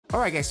All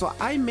right, guys, so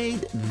I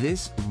made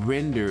this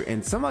render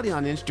and somebody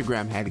on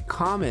Instagram had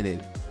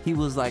commented. He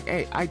was like,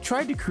 hey, I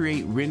tried to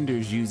create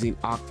renders using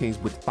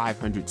Octanes with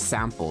 500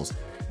 samples.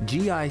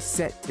 GI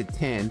set to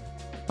 10,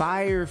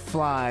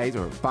 fireflies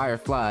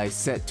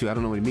set to, I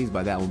don't know what he means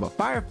by that one, but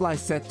fireflies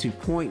set to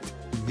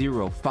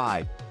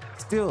 0.05.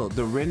 Still,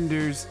 the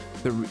renders,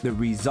 the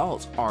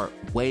results are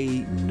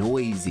way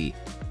noisy.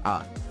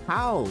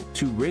 How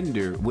to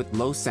render with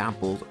low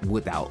samples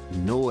without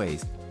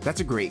noise? That's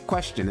a great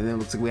question. And then it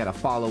looks like we had a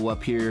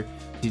follow-up here.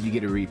 Did you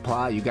get a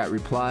reply? You got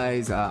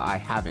replies? I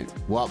haven't.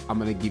 Well, I'm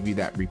gonna give you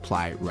that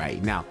reply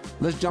right now.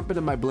 Let's jump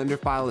into my Blender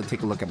file and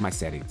take a look at my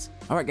settings.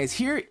 All right, guys,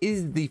 here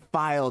is the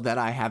file that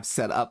I have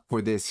set up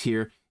for this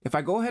here. If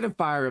I go ahead and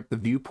fire up the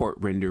viewport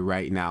render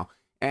right now,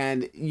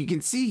 and you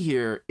can see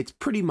here, it's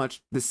pretty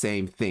much the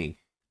same thing.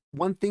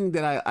 One thing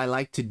that I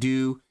like to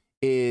do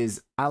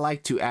is I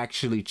like to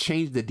actually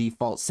change the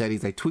default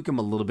settings. I tweak them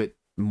a little bit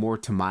more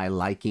to my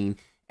liking.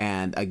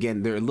 And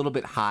again, they're a little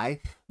bit high,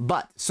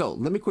 but so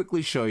let me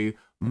quickly show you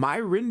my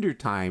render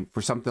time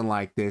for something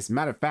like this.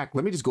 Matter of fact,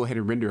 let me just go ahead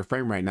and render a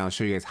frame right now and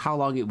show you guys how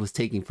long it was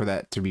taking for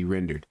that to be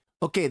rendered.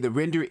 Okay, the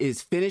render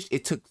is finished.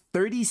 It took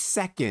 30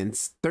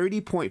 seconds,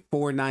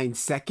 30.49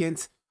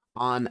 seconds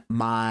on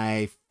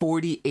my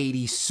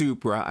 4080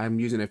 Supra. I'm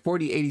using a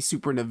 4080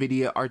 Supra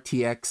NVIDIA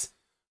RTX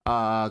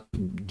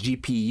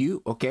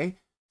GPU, okay?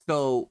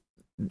 So,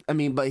 I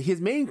mean, but his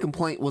main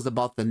complaint was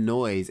about the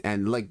noise,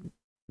 and like,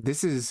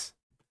 this is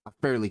a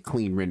fairly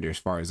clean render as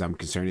far as I'm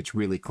concerned. It's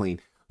really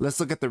clean. Let's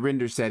look at the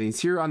render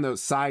settings. Here on the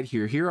side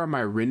here are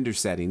my render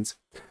settings.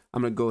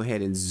 I'm gonna go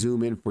ahead and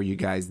zoom in for you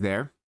guys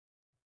there.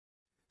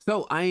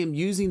 So I am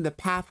using the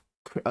path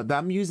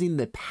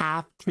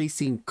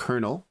tracing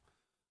kernel.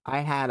 I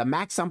had a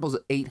max samples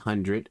of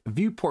 800.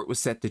 Viewport was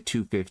set to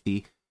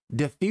 250.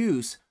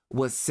 Diffuse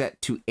was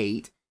set to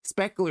 8.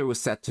 Specular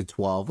was set to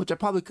 12, which I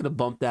probably could have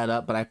bumped that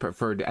up, but I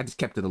just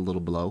kept it a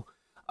little below.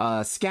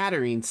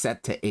 Scattering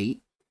set to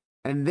 8.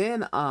 And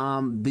then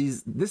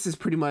this is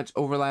pretty much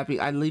overlapping.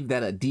 I leave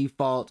that at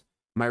default.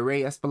 My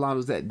Ray Espelon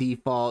was at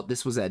default.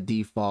 This was at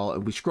default.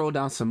 And we scroll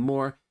down some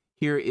more.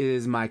 Here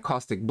is my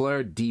caustic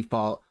blur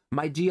default.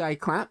 My GI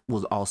clamp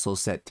was also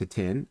set to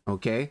 10.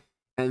 Okay.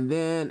 And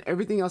then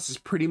everything else is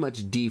pretty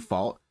much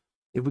default.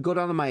 If we go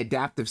down to my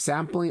adaptive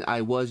sampling,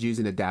 I was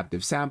using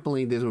adaptive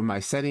sampling. These were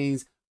my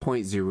settings.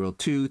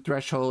 0.02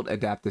 threshold.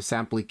 Adaptive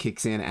sampling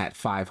kicks in at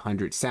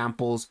 500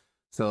 samples.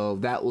 So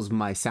that was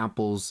my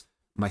samples,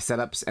 my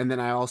setups. And then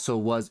I also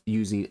was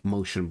using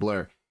motion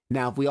blur.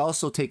 Now, if we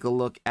also take a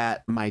look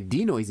at my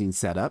denoising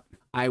setup,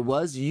 I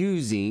was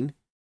using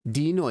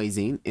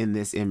denoising in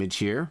this image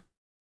here.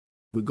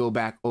 We go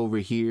back over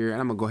here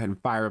and I'm gonna go ahead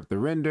and fire up the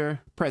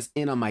render, press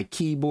in on my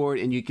keyboard,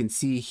 and you can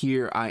see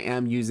here I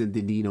am using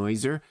the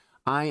denoiser.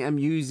 I am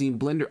using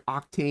Blender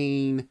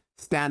Octane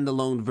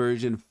standalone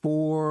version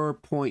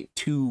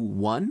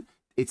 4.21.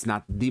 It's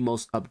not the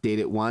most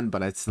updated one,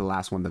 but it's the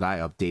last one that I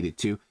updated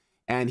to.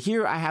 And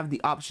here I have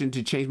the option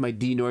to change my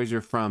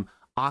denoiser from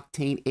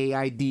Octane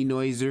AI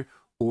denoiser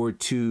or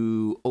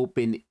to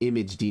open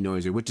image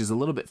denoiser, which is a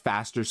little bit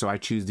faster. So I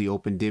choose the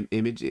open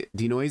image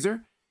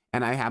denoiser,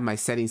 and I have my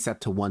settings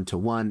set to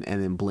 1:1,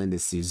 and then blend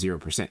is to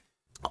 0%.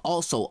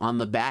 Also on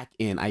the back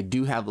end, I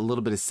do have a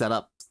little bit of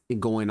setup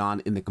going on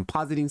in the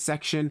compositing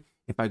section.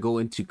 If I go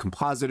into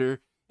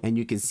compositor, and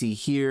you can see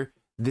here,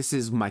 this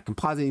is my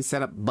compositing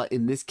setup, but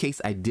in this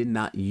case, I did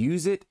not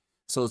use it.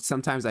 So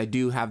sometimes I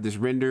do have this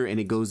render and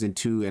it goes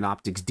into an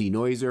optics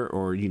denoiser,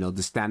 or, you know,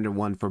 the standard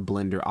one for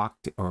Blender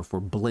or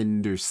for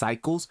Blender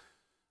cycles,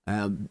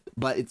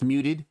 but it's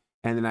muted.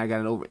 And then I got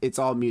it over, it's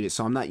all muted.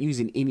 So I'm not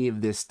using any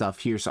of this stuff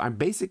here. So I'm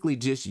basically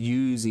just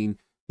using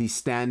the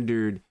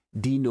standard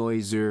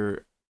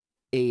denoiser,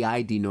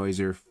 AI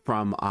denoiser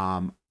from,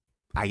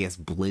 I guess,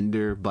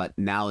 Blender, but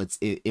now it's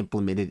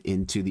implemented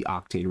into the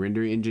Octane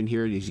render engine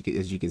here.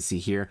 As you can see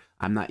here,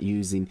 I'm not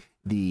using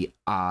the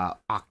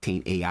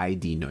Octane AI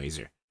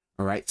denoiser.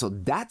 All right, so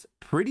that's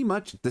pretty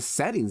much the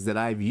settings that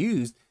I've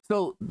used.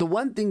 So the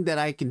one thing that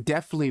I can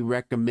definitely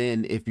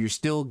recommend if you're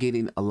still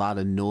getting a lot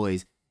of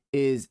noise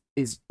is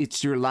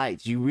it's your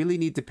lights. You really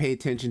need to pay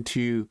attention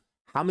to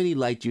how many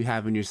lights you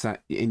have in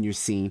your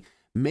scene.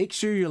 Make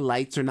sure your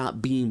lights are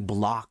not being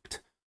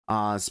blocked.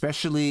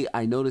 Especially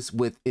I noticed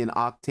within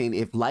Octane,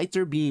 if lights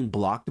are being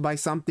blocked by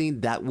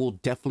something, that will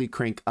definitely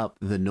crank up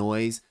the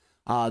noise.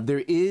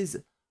 There is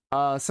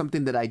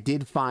something that I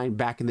did find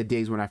back in the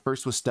days when I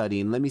first was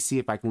studying. Let me see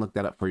if I can look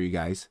that up for you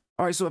guys.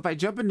 All right, so if I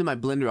jump into my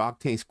Blender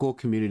Octane school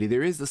community,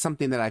 there is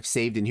something that I've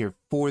saved in here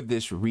for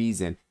this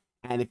reason.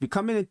 And if you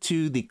come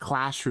into the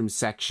classroom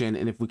section,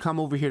 and if we come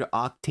over here to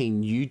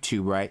Octane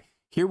YouTube, right,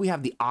 here we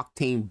have the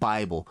Octane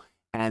Bible.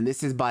 And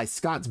this is by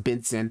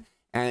Benson.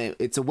 And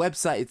it's a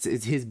website,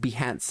 it's his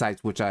Behance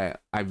sites, which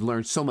I've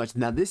learned so much.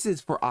 Now this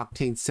is for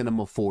Octane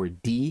Cinema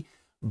 4D,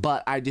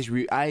 but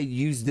I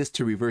use this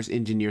to reverse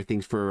engineer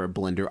things for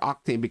Blender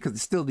Octane because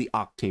it's still the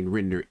Octane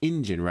render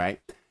engine, right?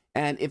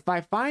 And if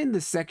I find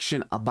the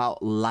section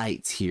about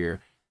lights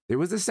here, there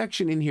was a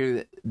section in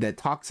here that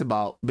talks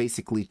about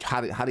basically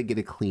how to get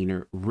a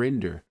cleaner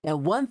render.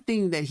 And one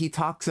thing that he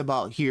talks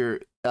about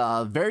here,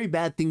 very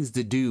bad things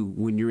to do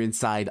when you're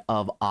inside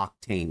of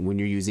Octane, when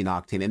you're using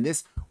Octane. And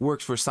this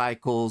works for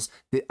Cycles.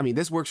 I mean,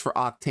 this works for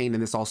Octane,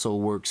 and this also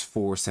works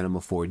for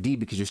Cinema 4D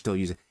because you're still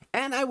using.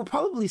 And I would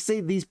probably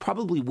say these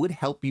probably would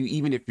help you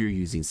even if you're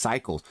using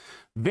Cycles.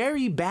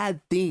 Very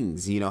bad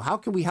things, you know, how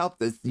can we help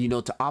this, you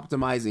know, to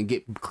optimize and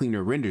get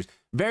cleaner renders?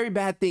 Very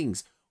bad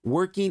things.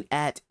 Working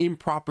at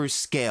improper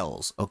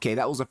scales. Okay,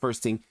 that was the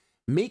first thing.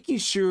 Making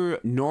sure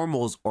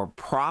normals are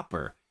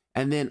proper.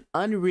 And then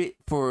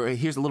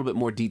here's a little bit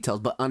more details,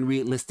 but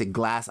unrealistic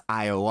glass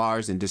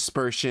IORs and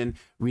dispersion,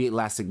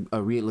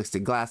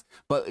 realistic glass.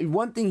 But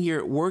one thing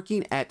here,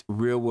 working at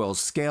real world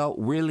scale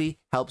really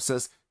helps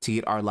us to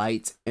get our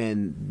lights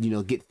and, you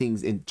know, get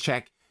things in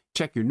check.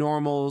 Check your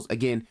normals.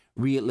 Again,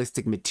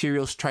 realistic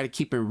materials. Try to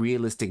keep in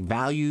realistic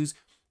values.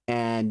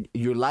 And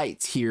your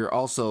lights here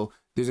also,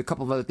 there's a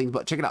couple of other things,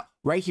 but check it out.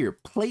 Right here,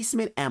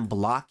 placement and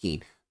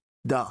blocking.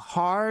 A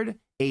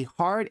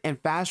hard and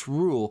fast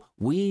rule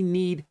we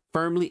need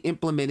firmly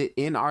implemented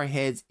in our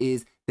heads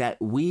is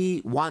that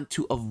we want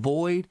to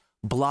avoid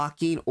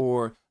blocking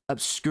or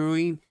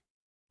obscuring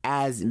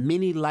as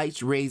many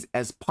light rays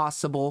as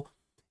possible,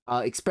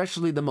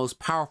 especially the most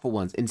powerful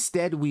ones.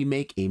 Instead, we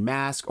make a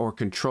mask or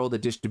control the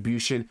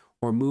distribution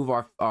or move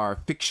our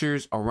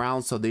fixtures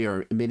around so they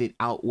are emitted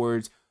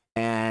outwards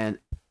and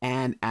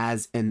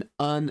as an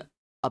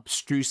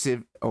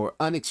unobtrusive or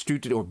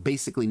unextruded or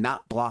basically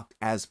not blocked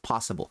as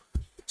possible.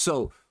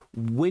 So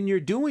when you're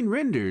doing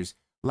renders,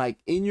 like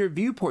in your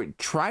viewport,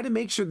 try to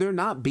make sure they're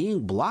not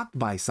being blocked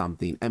by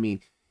something. I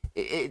mean,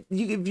 if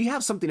you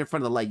have something in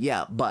front of the light,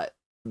 yeah, but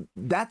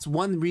that's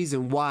one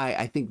reason why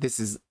I think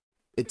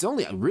it's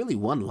only really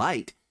one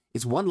light.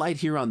 It's one light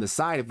here on the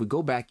side. If we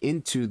go back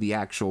into the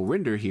actual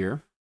render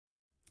here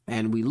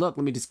and we look,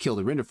 let me just kill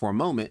the render for a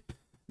moment.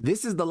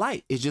 This is the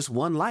light. It's just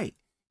one light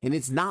and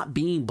it's not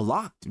being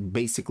blocked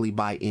basically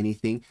by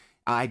anything.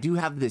 I do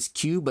have this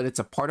cube, but it's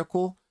a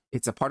particle.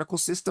 It's a particle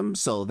system,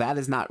 so that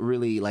is not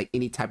really like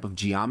any type of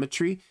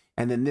geometry.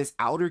 And then this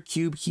outer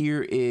cube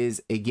here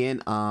is,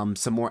 again,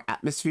 some more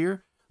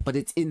atmosphere, but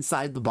it's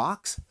inside the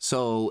box.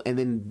 So, and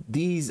then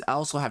these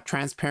also have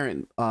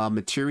transparent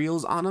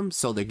materials on them.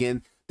 So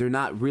again, they're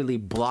not really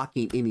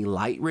blocking any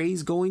light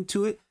rays going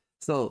to it.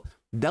 So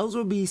those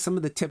will be some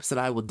of the tips that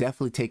I will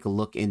definitely take a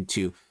look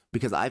into,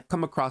 because I've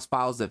come across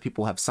files that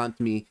people have sent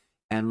me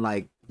and,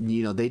 like,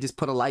 you know, they just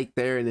put a light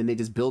there and then they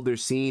just build their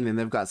scene and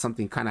they've got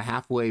something kind of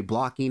halfway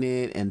blocking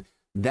it. And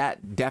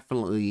that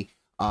definitely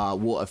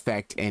will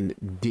affect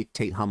and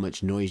dictate how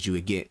much noise you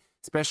would get.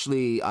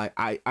 Especially,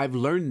 I've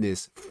learned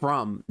this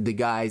from the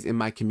guys in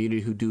my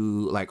community who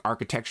do like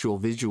architectural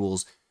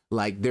visuals.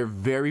 Like, they're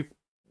very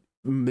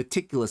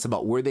meticulous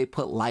about where they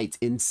put lights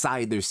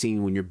inside their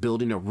scene when you're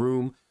building a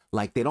room.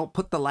 Like, they don't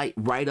put the light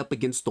right up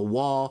against the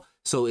wall.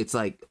 So it's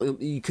like,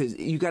 because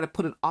you got to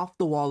put it off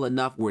the wall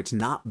enough where it's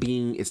not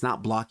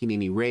blocking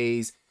any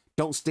rays.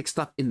 Don't stick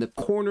stuff in the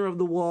corner of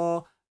the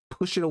wall.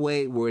 Push it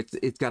away where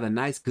it's got a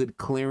nice good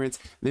clearance.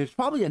 There's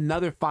probably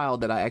another file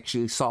that I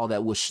actually saw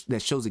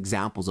that shows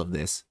examples of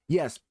this.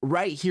 Yes,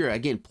 right here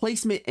again,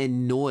 placement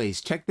and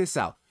noise. Check this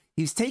out.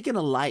 He's taken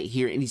a light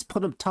here and he's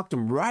tucked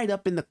them right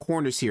up in the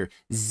corners here.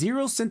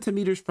 0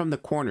 centimeters from the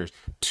corners.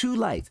 2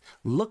 lights.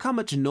 Look how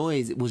much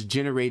noise was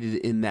generated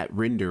in that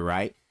render,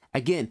 right?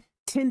 Again,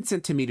 10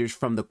 centimeters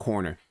from the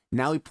corner.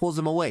 Now he pulls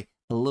them away.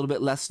 A little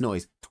bit less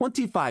noise.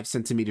 25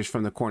 centimeters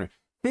from the corner.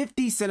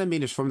 50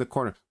 centimeters from the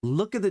corner.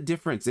 Look at the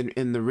difference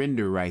in the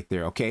render right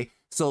there, okay?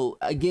 So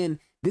again,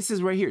 this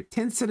is right here.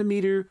 10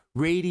 centimeter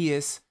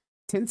radius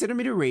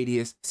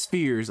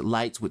spheres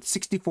lights with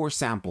 64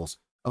 samples.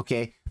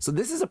 Okay, so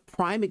this is a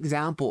prime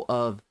example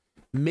of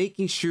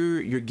making sure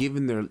you're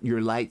giving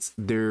your lights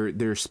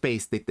their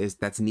space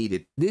that's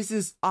needed. This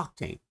is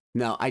Octane.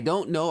 Now, I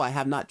don't know, I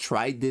have not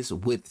tried this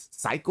with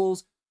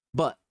Cycles,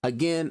 but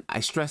again, I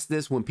stress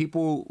this when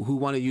people who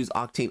want to use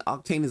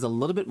Octane is a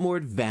little bit more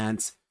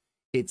advanced.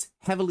 It's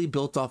heavily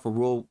built off of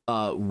real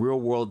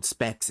world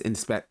specs and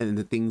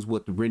the things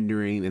with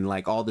rendering and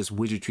like all this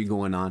wizardry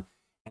going on.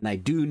 And I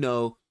do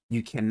know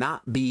you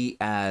cannot be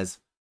as,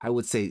 I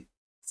would say,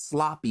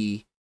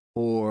 sloppy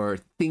or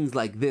things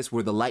like this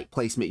where the light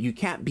placement, you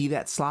can't be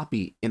that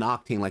sloppy in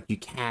Octane like you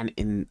can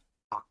in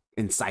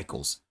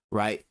Cycles,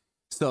 right?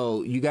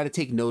 So you got to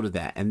take note of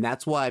that. And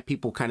that's why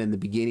people kind of in the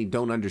beginning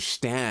don't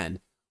understand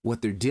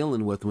what they're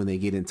dealing with when they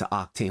get into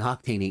Octane.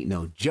 Octane ain't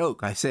no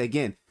joke. I say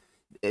again,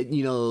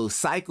 you know,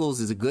 Cycles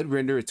is a good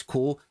render. It's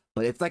cool,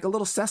 but it's like a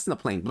little Cessna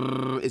plane.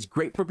 It's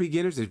great for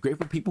beginners. It's great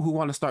for people who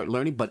want to start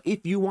learning. But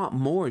if you want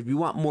more, you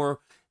want more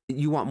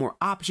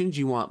options,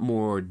 you want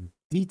more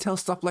detail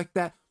stuff like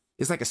that,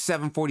 it's like a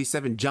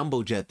 747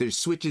 jumbo jet. There's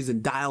switches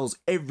and dials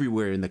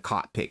everywhere in the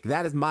cockpit.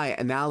 That is my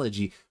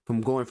analogy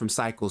from going from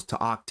Cycles to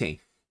Octane.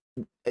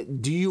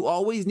 Do you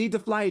always need to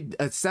fly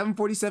a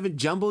 747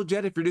 jumbo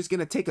jet if you're just going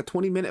to take a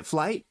 20-minute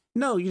flight?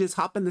 No, you just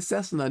hop in the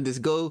Cessna and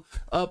just go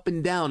up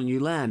and down and you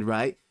land,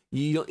 right?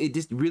 It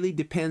just really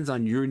depends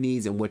on your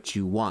needs and what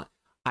you want.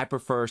 I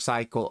prefer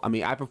I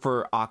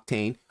prefer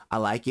Octane. I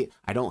like it.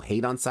 I don't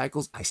hate on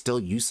cycles. I still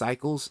use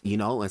cycles, you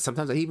know, and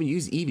sometimes I even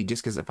use Eevee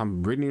just because if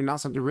I'm rendering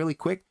out something really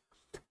quick,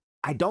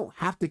 I don't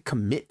have to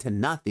commit to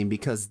nothing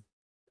because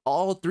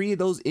all three of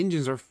those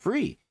engines are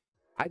free.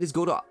 I just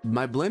go to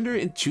my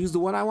Blender and choose the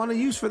one I want to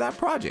use for that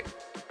project.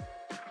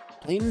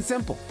 Plain and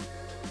simple.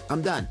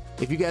 I'm done.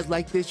 If you guys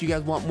like this, you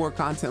guys want more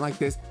content like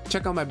this,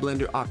 check out my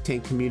Blender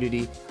Octane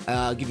community.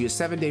 I'll give you a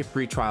 7-day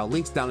free trial.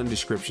 Links down in the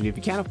description. If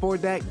you can't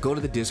afford that, go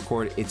to the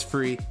Discord. It's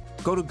free.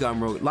 Go to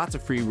Gumroad. Lots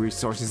of free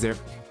resources there.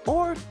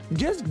 Or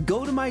just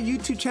go to my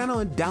YouTube channel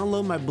and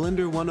download my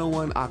Blender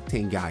 101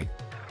 Octane guide.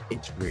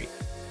 It's free.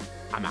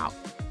 I'm out.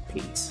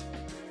 Peace.